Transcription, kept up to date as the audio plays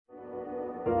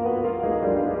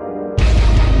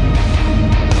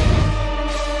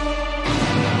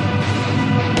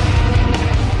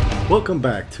Welcome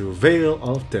back to Veil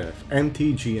of Death,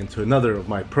 MTG, and to another of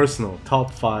my personal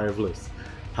top 5 lists.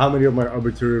 How many of my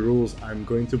arbitrary rules I'm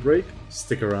going to break?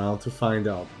 Stick around to find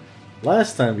out.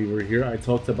 Last time we were here I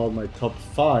talked about my top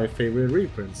 5 favorite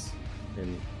reprints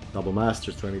in Double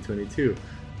Masters 2022.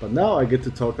 But now I get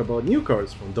to talk about new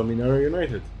cards from Dominaria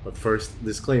United. But first,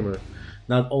 disclaimer,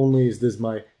 not only is this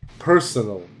my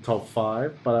personal top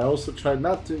 5, but I also tried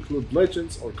not to include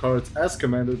legends or cards as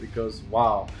commander because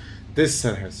wow, this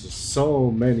set has just so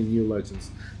many new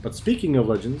legends. But speaking of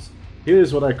legends, here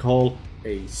is what I call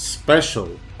a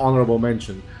special honorable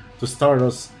mention to start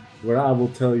us, where I will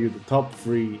tell you the top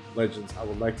 3 legends I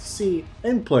would like to see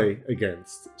and play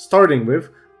against. Starting with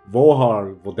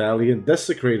Vohar, Vodalian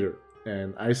Desecrator,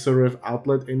 and Isoref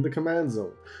Outlet in the command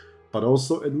zone. But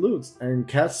also it loots and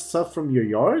casts stuff from your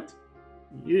yard?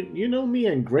 You know me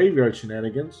and graveyard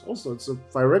shenanigans. Also, it's a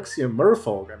Phyrexian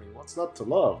Merfolk, I mean, what's not to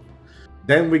love?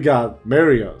 Then we got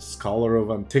Maria, Scholar of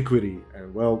Antiquity,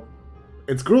 and well,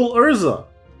 it's Gruul Urza!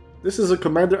 This is a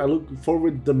commander I look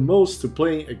forward the most to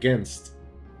playing against.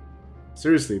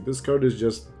 Seriously, this card is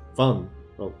just fun.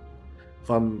 Well,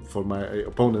 fun for my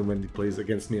opponent when he plays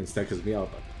against me and stackers me out,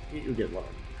 but you get what I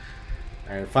mean.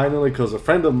 And finally, because a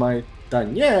friend of mine,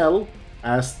 Danielle,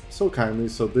 asked so kindly,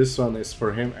 so this one is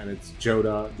for him, and it's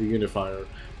Joda the Unifier.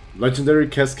 Legendary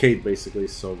Cascade basically,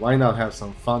 so why not have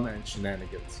some fun and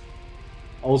shenanigans?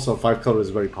 Also, 5 color is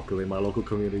very popular in my local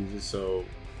community, so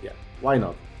yeah, why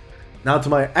not? Now to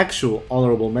my actual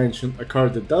honorable mention, a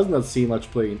card that does not see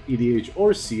much play in EDH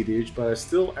or CDH, but I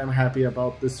still am happy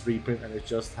about this reprint, and it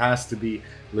just has to be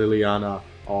Liliana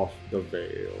of the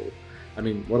Veil. I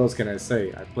mean, what else can I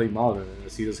say? I play Modern and I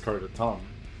see this card a ton.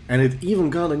 And it even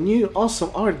got a new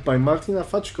awesome art by Martina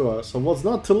Fachkova, so what's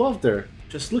not to love there?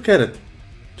 Just look at it.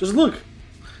 Just look!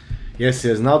 Yes,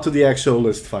 now to the actual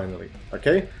list finally,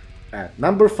 okay? At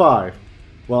number 5,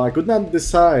 well, I could not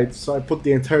decide, so I put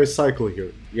the entire cycle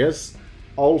here. Yes,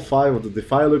 all 5 of the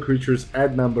Defiler creatures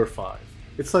at number 5.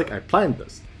 It's like I planned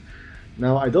this.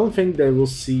 Now, I don't think they will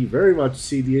see very much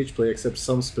CDH play except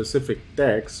some specific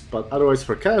decks, but otherwise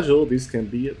for casual, these can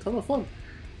be a ton of fun.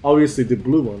 Obviously, the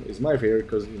blue one is my favorite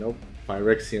because, you know,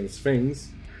 Phyrexian Sphinx.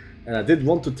 And I did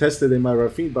want to test it in my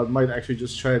Rafine, but might actually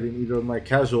just try it in either of my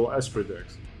casual Esper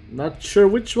decks. Not sure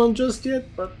which one just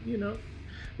yet, but, you know,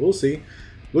 we'll see.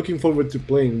 Looking forward to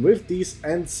playing with these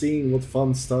and seeing what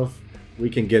fun stuff we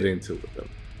can get into with them.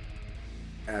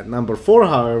 At number 4,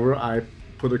 however, I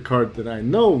put a card that I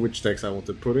know which decks I want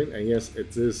to put in, and yes,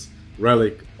 it is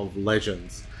Relic of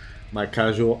Legends. My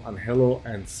casual Angelo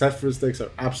and Zephyrus decks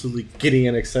are absolutely giddy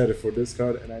and excited for this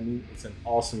card, and I mean, it's an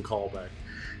awesome callback.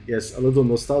 Yes, a little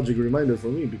nostalgic reminder for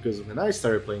me, because when I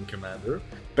started playing Commander,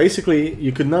 basically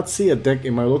you could not see a deck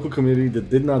in my local community that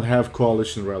did not have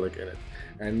Coalition Relic in it.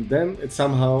 And then it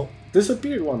somehow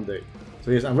disappeared one day. So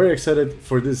yes, I'm very excited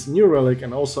for this new relic,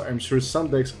 and also I'm sure some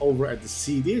decks over at the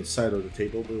CDH side of the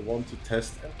table will want to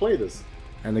test and play this.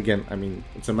 And again, I mean,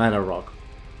 it's a mana rock,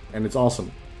 and it's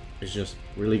awesome. It's just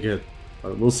really good.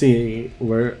 But we'll see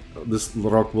where this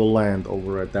rock will land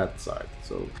over at that side.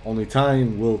 So only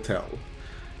time will tell.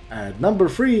 At number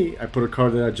 3, I put a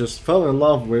card that I just fell in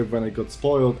love with when I got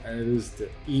spoiled, and it is the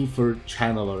Ether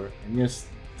Channeler. And yes,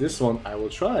 this one I will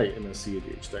try in a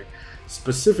CDH deck,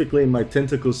 specifically in my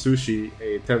Tentacle Sushi,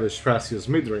 a Tevesh Thrasios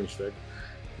midrange deck,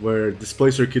 where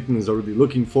Displacer Kitten is already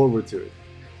looking forward to it.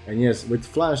 And yes, with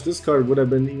Flash this card would have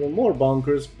been even more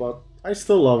bonkers, but I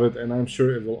still love it, and I'm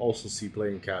sure it will also see play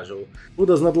in casual. Who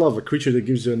does not love a creature that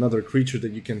gives you another creature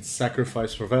that you can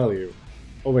sacrifice for value?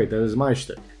 Oh wait, that is my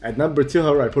shtick. At number 2,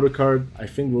 however, I put a card I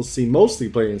think we'll see mostly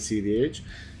play in CDH.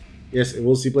 Yes, it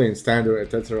will see play in Standard,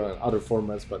 etc. and other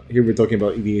formats, but here we're talking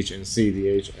about EDH and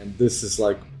CDH, and this is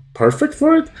like perfect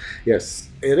for it? Yes,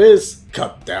 it is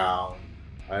Cut Down.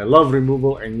 I love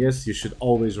removal, and yes, you should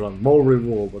always run more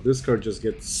removal, but this card just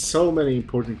gets so many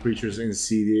important creatures in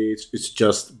CDH, it's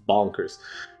just bonkers.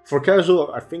 For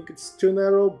casual, I think it's too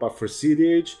narrow, but for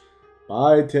CDH,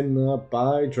 bye Timna,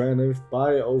 bye Dranith,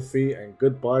 bye Ophi, and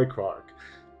goodbye Krark,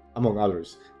 among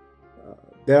others.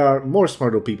 There are more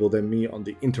smarter people than me on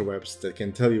the interwebs that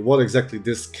can tell you what exactly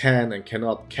this can and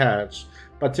cannot catch,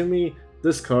 but to me,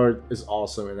 this card is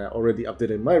awesome, and I already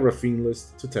updated my Rafine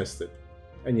list to test it.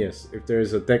 And yes, if there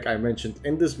is a deck I mentioned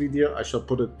in this video, I shall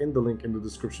put it in the link in the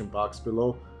description box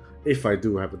below, if I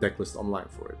do have a deck list online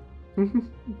for it.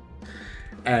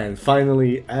 And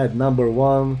finally, at number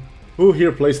 1, who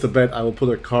here placed the bet I will put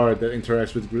a card that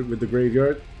interacts with the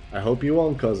graveyard? I hope you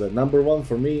won't, cause at number 1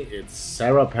 for me, it's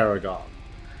Sarah Paragon.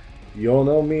 You all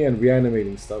know me and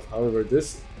reanimating stuff. However,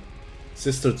 this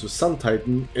Sister to Sun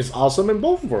Titan is awesome in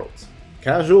both worlds,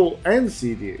 casual and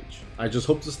CDH. I just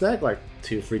hope to snag like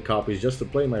 2-3 copies just to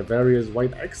play my various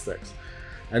Eightyeightdes decks.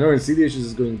 I know in CDH this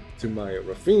is going to my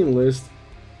Rafine list.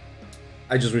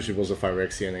 I just wish it was a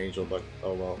Phyrexian Angel, but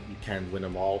oh well, you can't win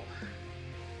them all.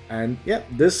 And yeah,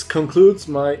 this concludes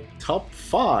my top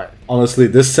 5. Honestly,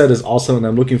 this set is awesome and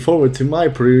I'm looking forward to my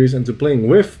pre-release and to playing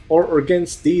with or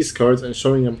against these cards and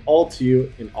showing them all to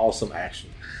you in awesome action.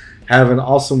 Have an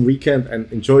awesome weekend and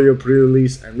enjoy your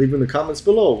pre-release, and leave in the comments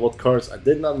below what cards I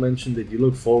did not mention that you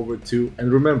look forward to,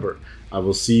 and remember, I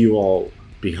will see you all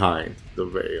behind the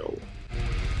veil.